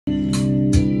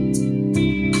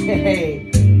Hey,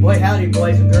 boy howdy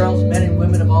boys and girls, men and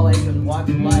women of all ages and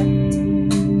walks of life.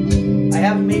 I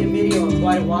haven't made a video in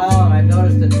quite a while, and I've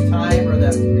noticed that the time or the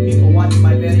people watching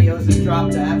my videos has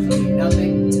dropped to absolutely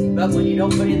nothing. But when you don't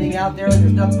put anything out there,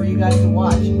 there's nothing for you guys to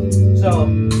watch. So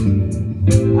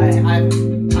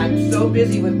I'm so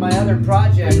busy with my other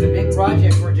project, the big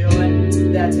project we're doing,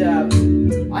 that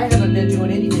I haven't been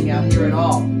doing anything out here at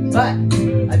all. But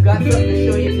I've got something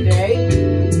to show you today,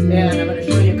 and I'm going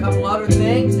to show you a couple other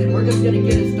things, and we're just going to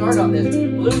get it started on this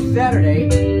Blues Saturday.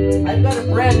 I've got a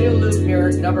brand new loop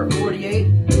here, number 48,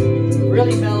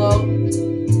 really mellow,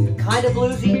 kind of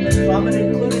bluesy, so I'm going to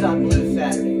include it on Blues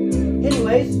Saturday.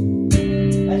 Anyways,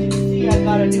 as you can see, I've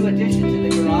got a new addition to the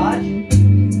garage.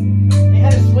 They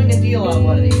had a swing a deal on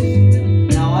one of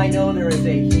these. Now I know there is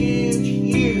a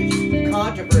huge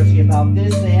controversy about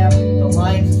this amp, the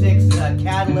Line 6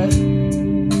 Catalyst,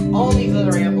 all these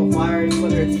other amplifiers,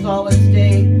 whether it's solid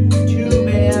state, tube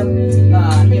amp,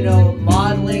 you know,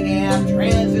 modeling amp,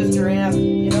 transistor amp,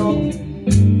 you know,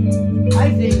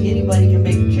 I think anybody can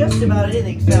make just about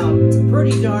anything sound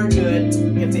pretty darn good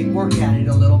if they work at it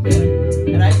a little bit.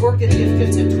 And I've worked at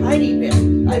this just a tiny bit.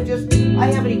 I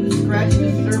haven't even scratched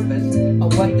the surface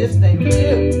of what this thing can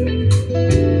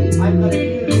do. I'm going to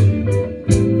use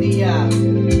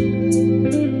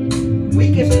the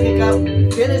weakest pickup,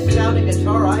 thinnest sounding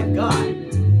guitar I've got,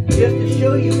 just to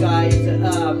show you guys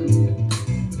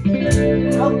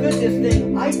how good this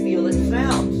thing, I feel it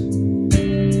sounds.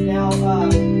 Now,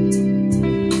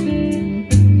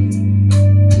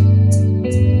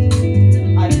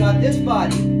 I've got this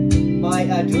body, my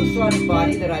Dualsonic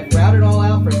body that I've routed all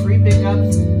out for 3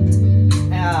 pickups,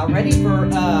 ready for,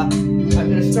 I'm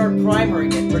going to start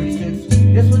primering it pretty soon.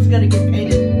 This one's going to get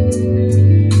painted.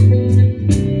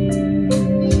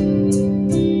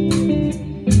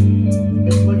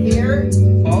 This one here,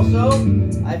 also,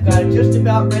 I've got it just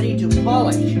about ready to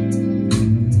polish.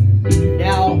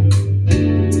 Now,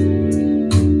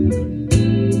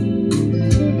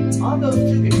 on those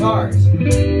 2 guitars,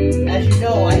 as you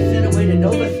know, I sent away to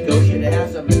Nova Scotia to have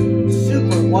some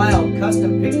super wild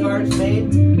custom pickguards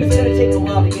made. It's going to take a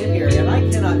while to get here, and I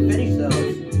cannot finish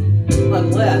those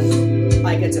unless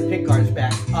I get the pickguards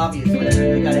back, obviously.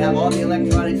 I got to have all the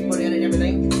electronics put in and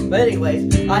everything. But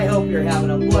anyways, I hope you're having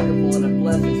a wonderful and a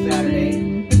blessed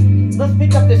Saturday. Let's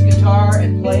pick up this guitar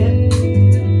and play it.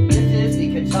 This is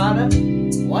the Katana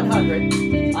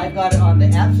 100. I've got it on the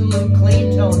absolute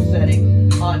clean tone setting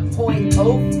on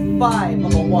 0.05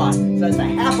 of a watt. So that's a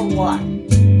half a watt.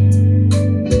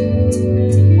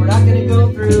 We're not going to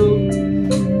go through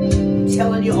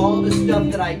telling you all the stuff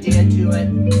that I did to it.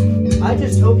 I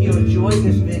just hope you enjoy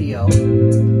this video.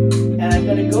 And I'm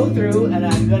going to go through and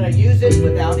I'm going to use it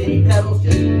without any pedals,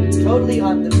 just totally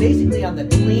on the, basically on the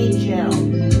clean channel.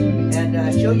 And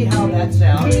show you how that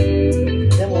sounds.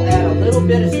 Then we'll add a little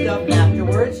bit of stuff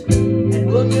afterwards. And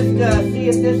we'll just see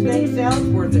if this thing sounds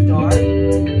worth a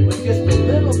darn with just a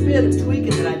little bit of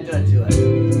tweaking that I've done to it.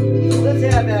 So let's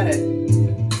have at it.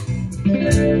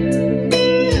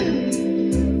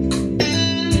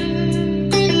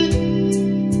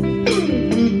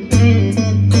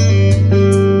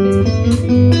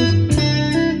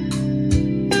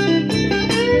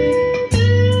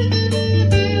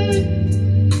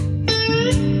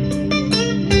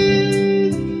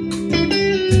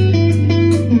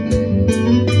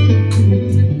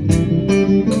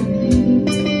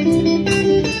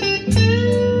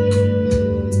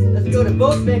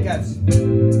 Both pickups.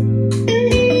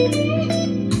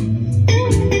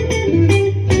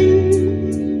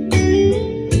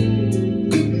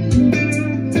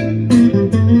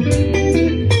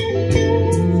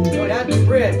 Go down to the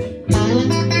bridge.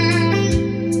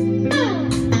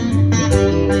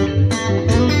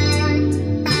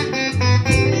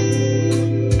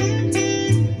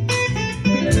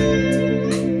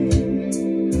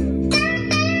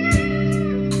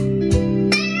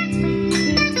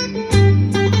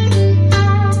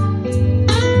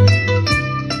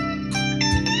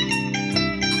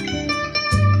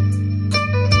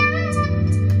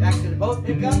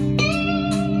 Pickup.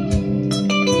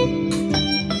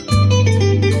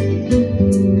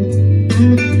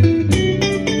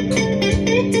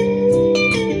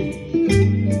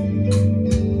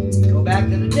 Go back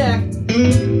to the deck.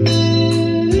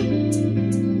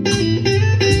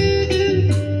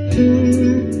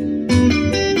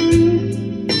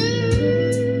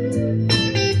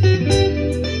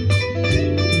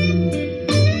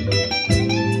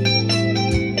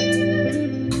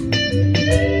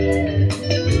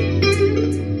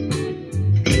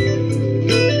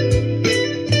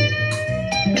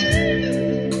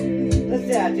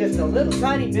 Just a little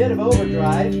tiny bit of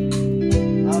overdrive.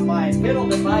 my fiddle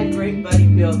that my great buddy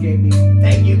Bill gave me.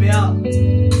 Thank you, Bill.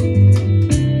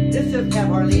 This doesn't have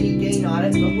hardly any gain on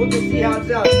it, but we'll just see how it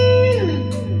sounds.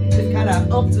 It just kind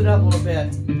of umps it up a little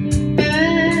bit.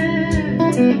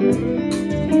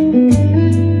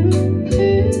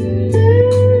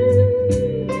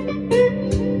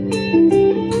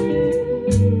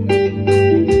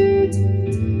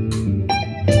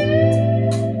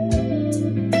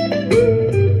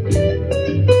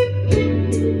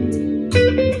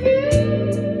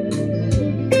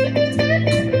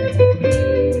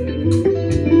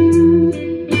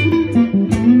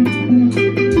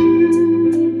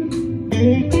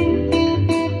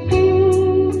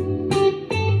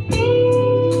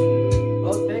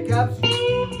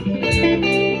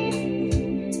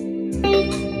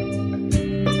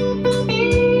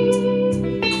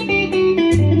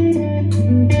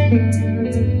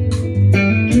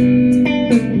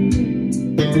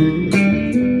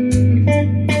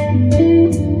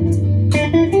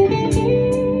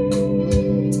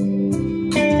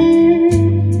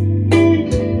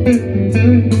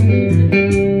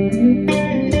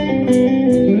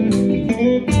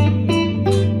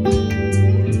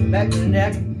 Back to the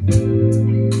neck.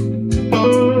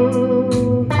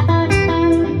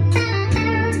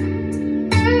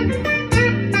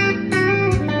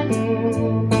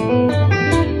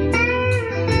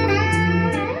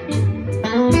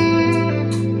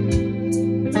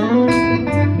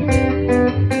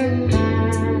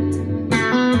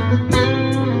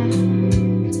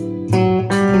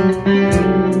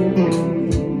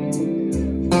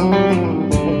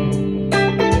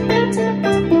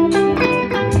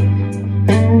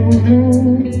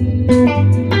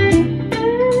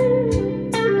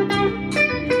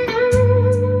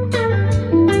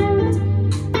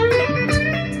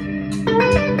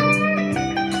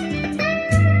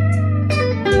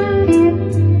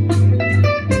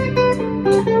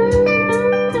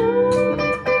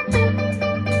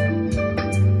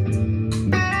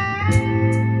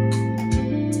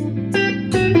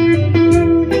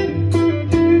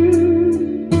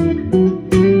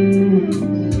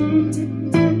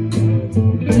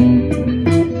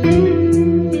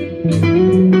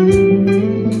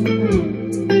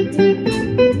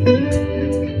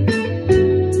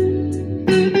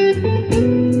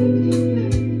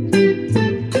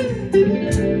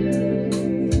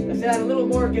 Add a little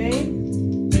more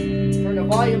gain. Turn the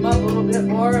volume up a little bit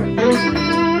more.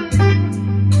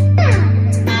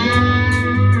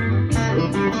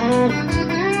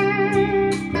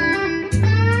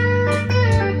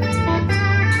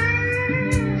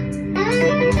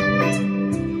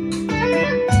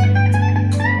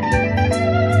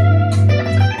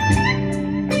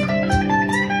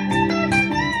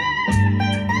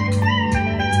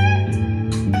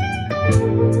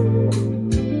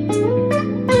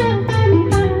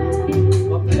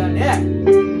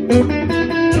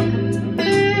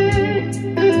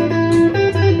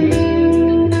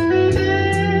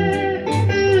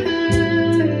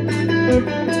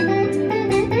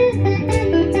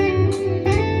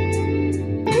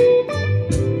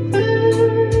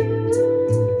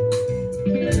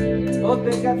 Both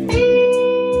pickups.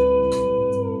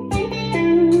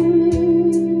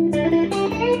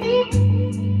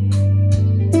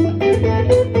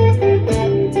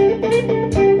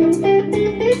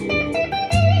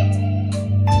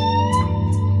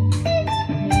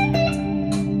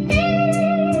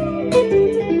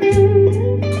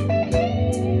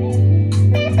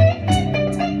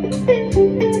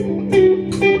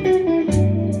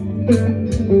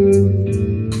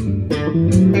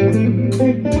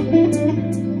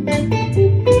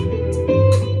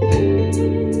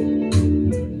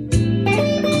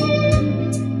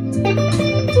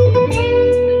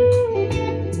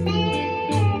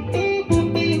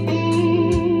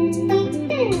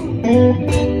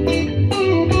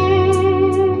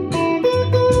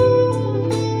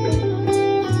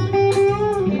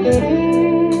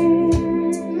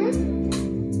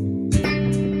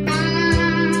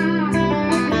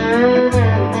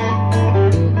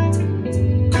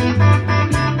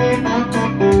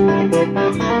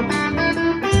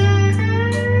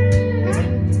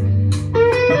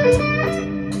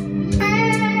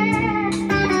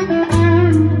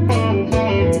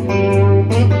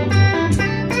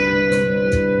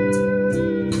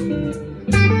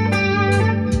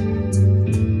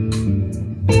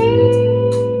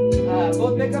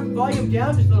 Pick up the volume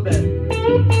down just a little bit.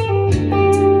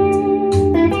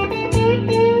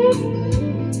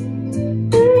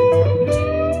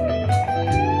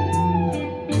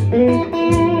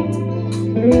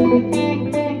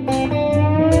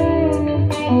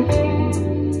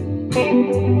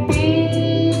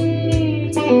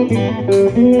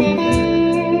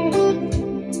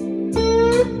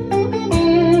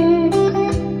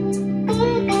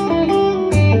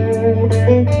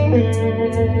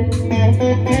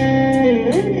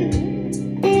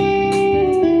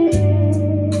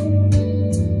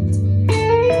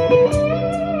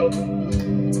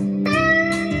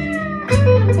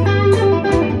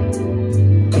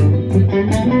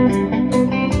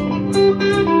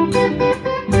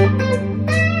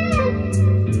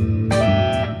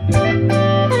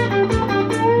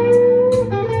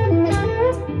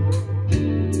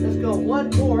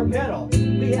 Pedal.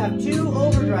 We have 2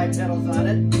 overdrive pedals on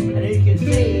it, and as you can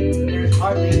see, there's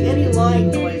hardly any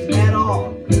line noise at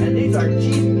all. And these are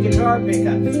cheap guitar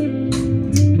pickups.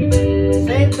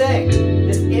 Same thing.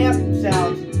 This amp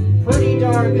sounds pretty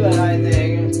darn good, I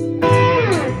think.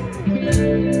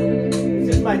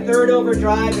 This is my 3rd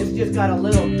overdrive. It's just got a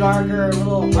little darker, a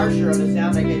little harsher of a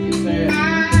sound, I guess you'd say.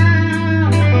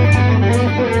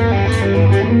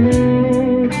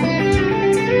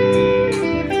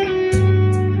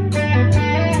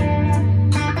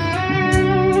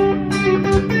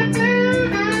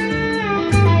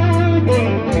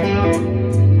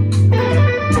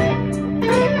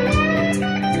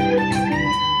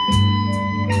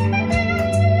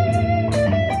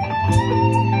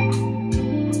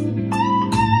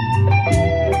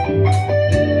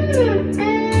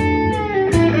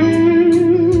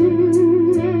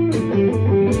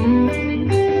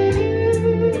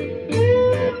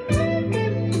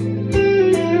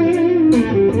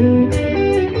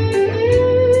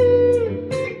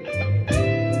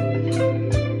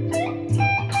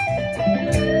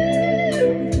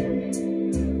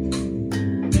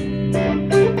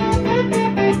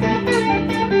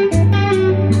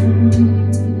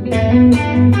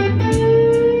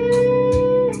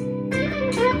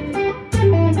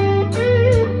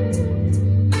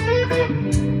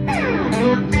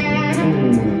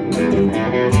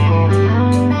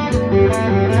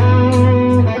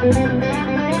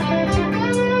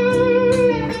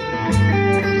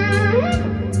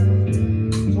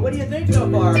 What do you think so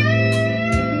far?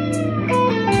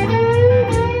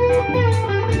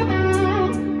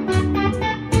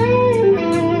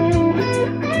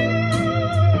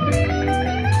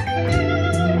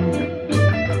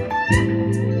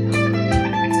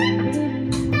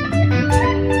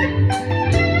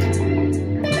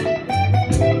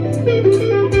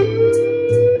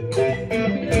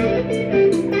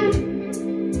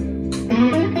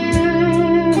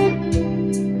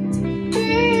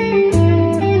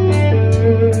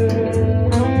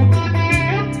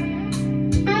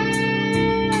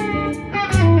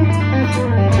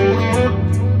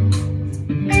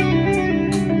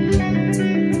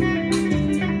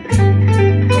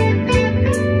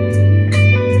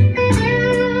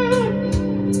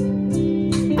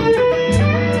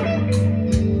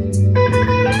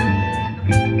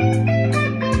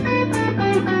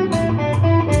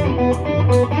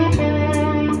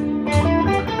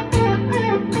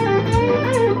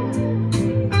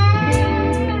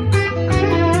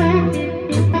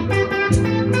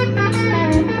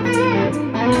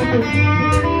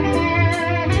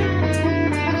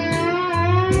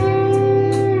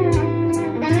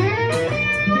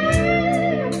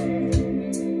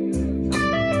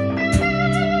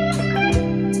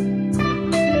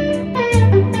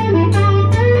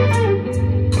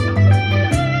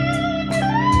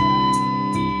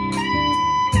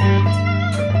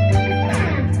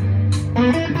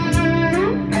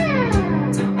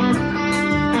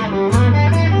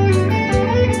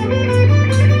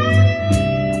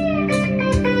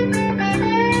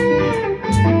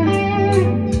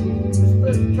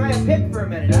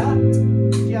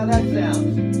 See how that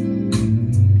sounds.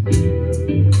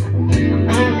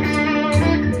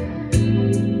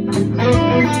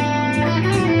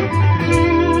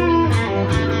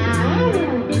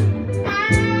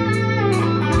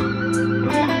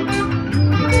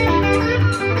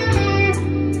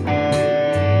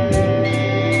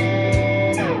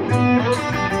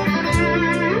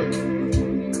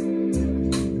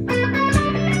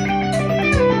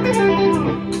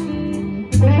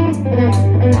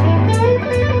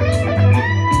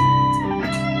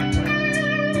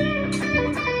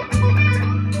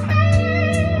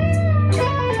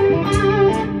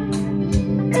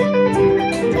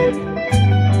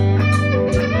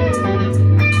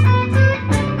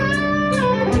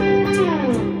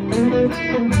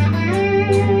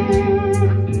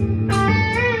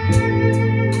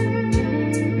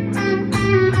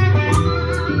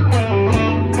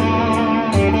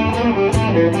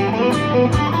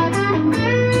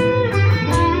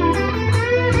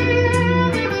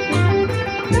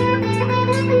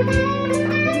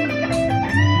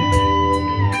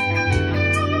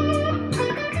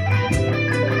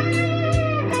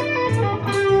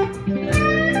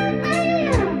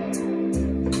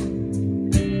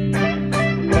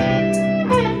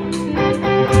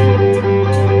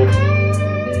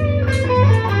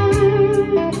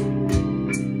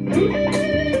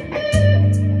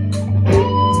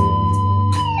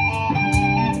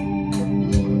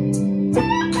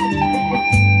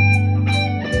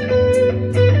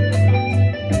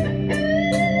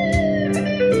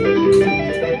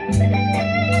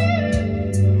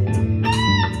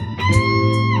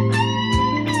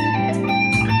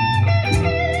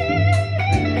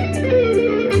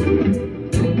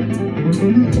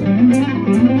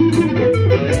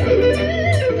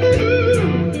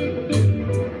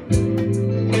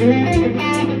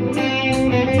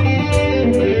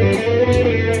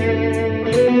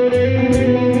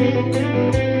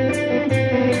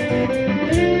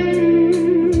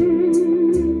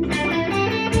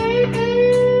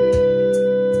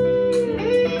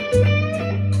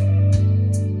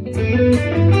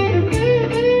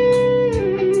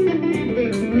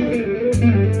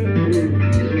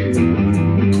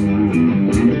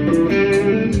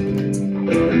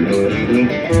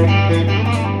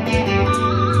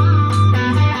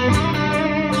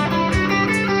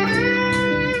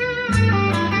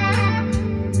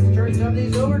 Turn some of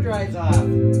these overdrives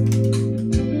off.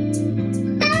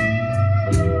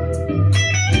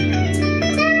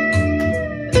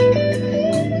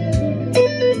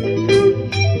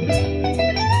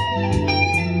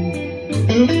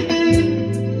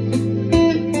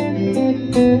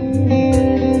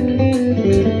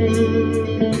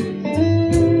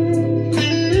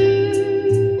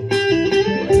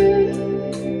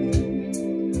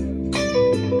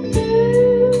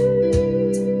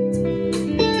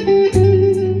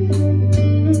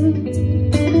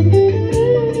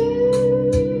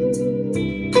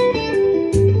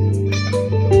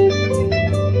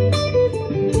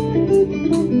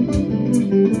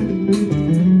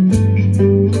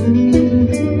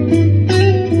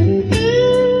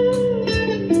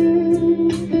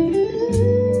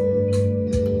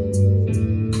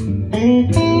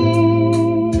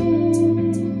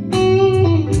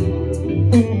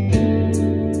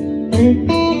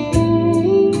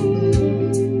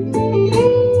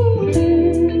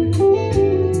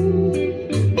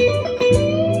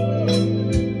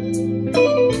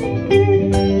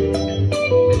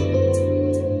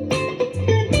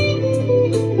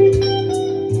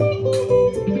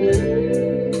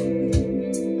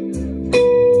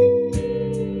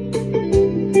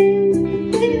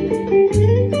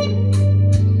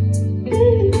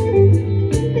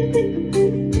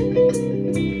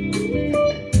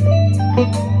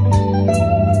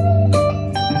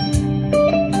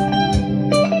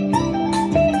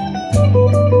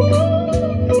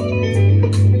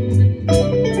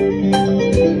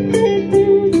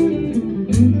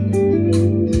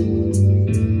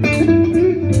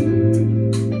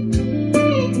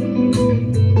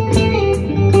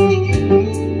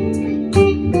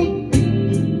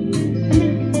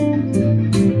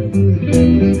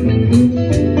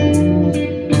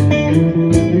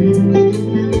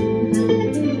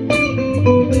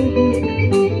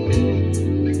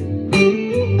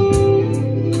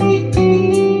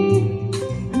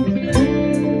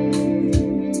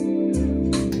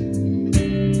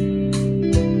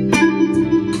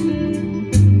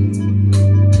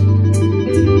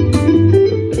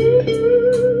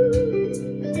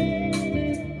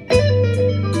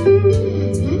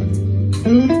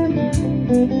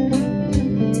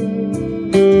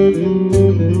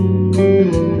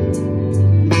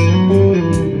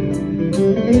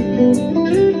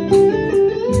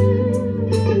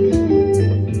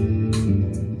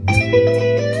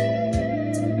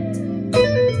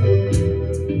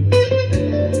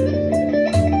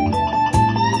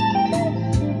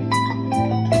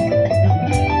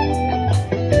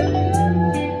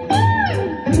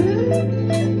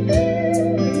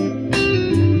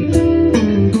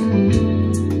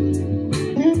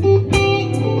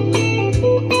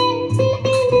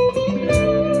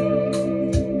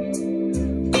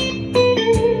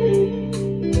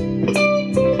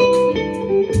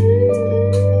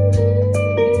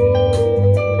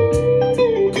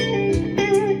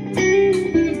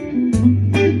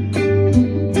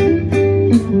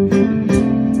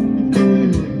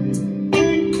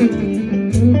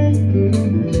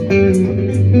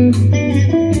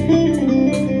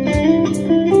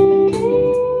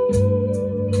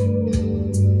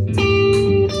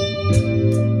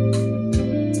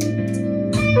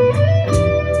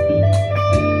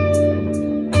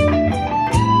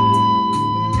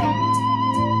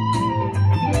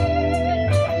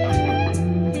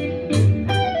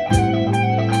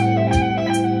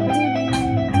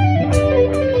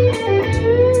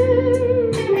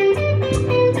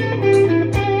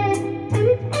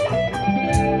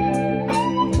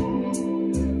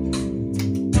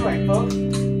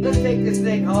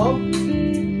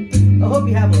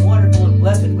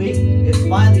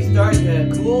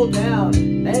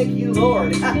 down. Thank you,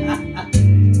 Lord.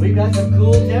 We've got some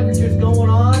cool temperatures going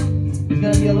on. It's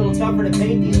going to be a little tougher to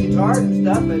paint these guitars and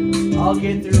stuff, but I'll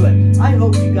get through it. I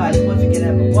hope you guys, once again,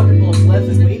 have a wonderful and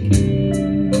pleasant week.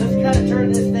 Let's kind of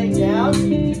turn this thing down.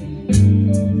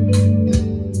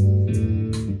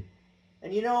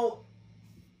 And you know,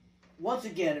 once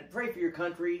again, pray for your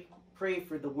country, pray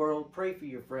for the world, pray for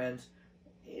your friends.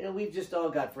 You know, we've just all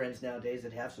got friends nowadays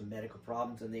that have some medical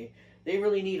problems, and they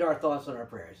really need our thoughts and our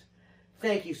prayers.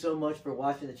 Thank you so much for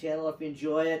watching the channel. If you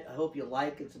enjoy it, I hope you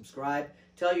like and subscribe.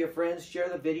 Tell your friends, share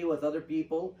the video with other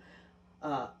people.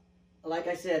 Like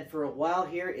I said, for a while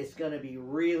here, it's going to be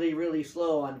really, really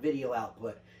slow on video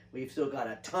output. We've still got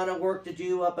a ton of work to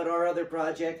do up at our other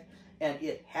project, and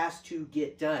it has to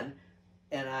get done.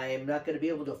 And I am not going to be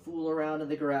able to fool around in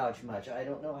the garage much. I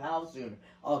don't know how soon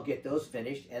I'll get those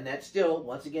finished. And that still,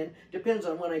 once again, depends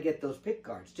on when I get those pick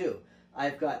cards, too.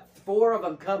 I've got 4 of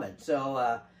them coming.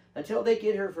 So, until they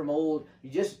get here from old,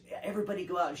 everybody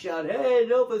go out and shout, "Hey,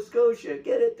 Nova Scotia,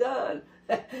 get it done."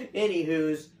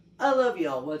 Anywho's, I love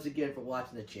y'all once again for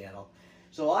watching the channel.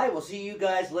 So I will see you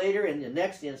guys later in the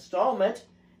next installment.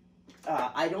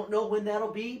 I don't know when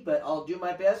that'll be, but I'll do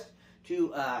my best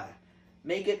to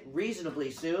make it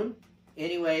reasonably soon.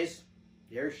 Anyways,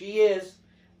 there she is,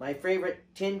 my favorite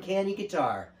tin candy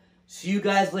guitar. See you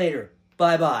guys later.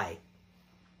 Bye-bye.